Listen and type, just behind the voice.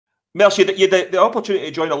Merson, you had the opportunity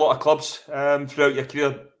to join a lot of clubs throughout your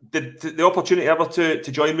career. Did the opportunity ever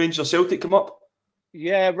to join Rangers or Celtic come up?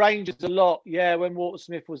 Yeah, Rangers a lot. Yeah, when Walter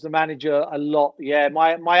Smith was the manager, a lot. Yeah,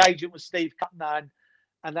 my agent was Steve Cutnan,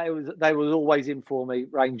 and they was always in for me.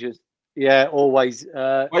 Rangers. Yeah, always.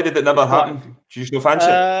 Why did it never happen? Did you just no fancy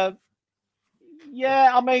it?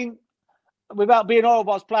 Yeah, I mean, without being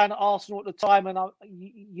horrible, I was playing at Arsenal at the time, and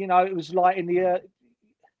it was like in the.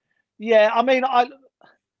 Yeah, I mean, I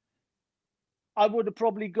would have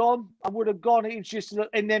probably gone. I would have gone. It was just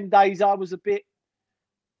in them days I was a bit.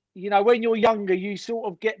 When you're younger, you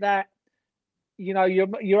sort of get that.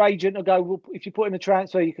 Your agent will go, well, if you put in a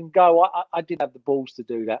transfer, you can go. I didn't have the balls to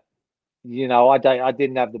do that. I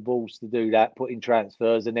didn't have the balls to do that, put in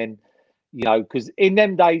transfers, and then, because in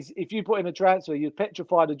them days, if you put in a transfer, you're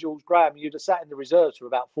petrified of George Graham, you'd have sat in the reserves for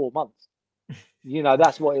about 4 months.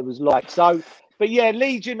 That's what it was like. So, but yeah,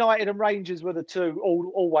 Leeds United and Rangers were the two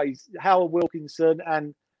always. Howard Wilkinson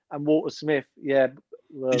and Walter Smith. Yeah.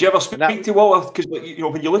 Did you ever speak to Walter? Because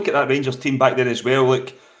when you look at that Rangers team back there as well,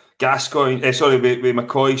 like Gascoigne, with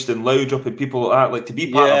McCoist and Laudrup and people like that, like to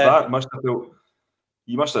be part of that,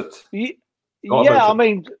 you must have. Yeah, I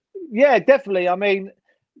mean, yeah, definitely. I mean,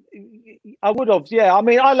 I would have. Yeah, I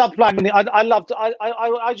mean, I love playing.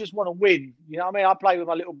 I just want to win. I mean, I play with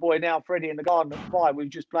my little boy now, Freddie, in the garden at 5. We were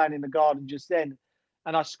just playing in the garden just then.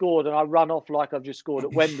 And I scored, and I run off like I've just scored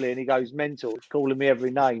at Wembley, and he goes mental, calling me every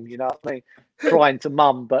name, you know what I mean? Crying to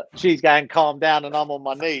mum, but she's going, calm down, and I'm on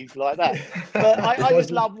my knees like that. But I just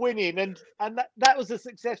love winning, and that was a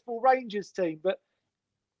successful Rangers team. But,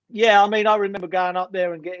 yeah, I mean, I remember going up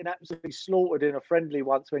there and getting absolutely slaughtered in a friendly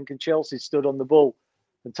once when Chelsea stood on the ball,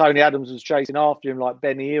 and Tony Adams was chasing after him like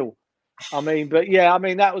Benny Hill. I mean, but, yeah, I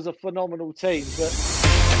mean, that was a phenomenal team, but...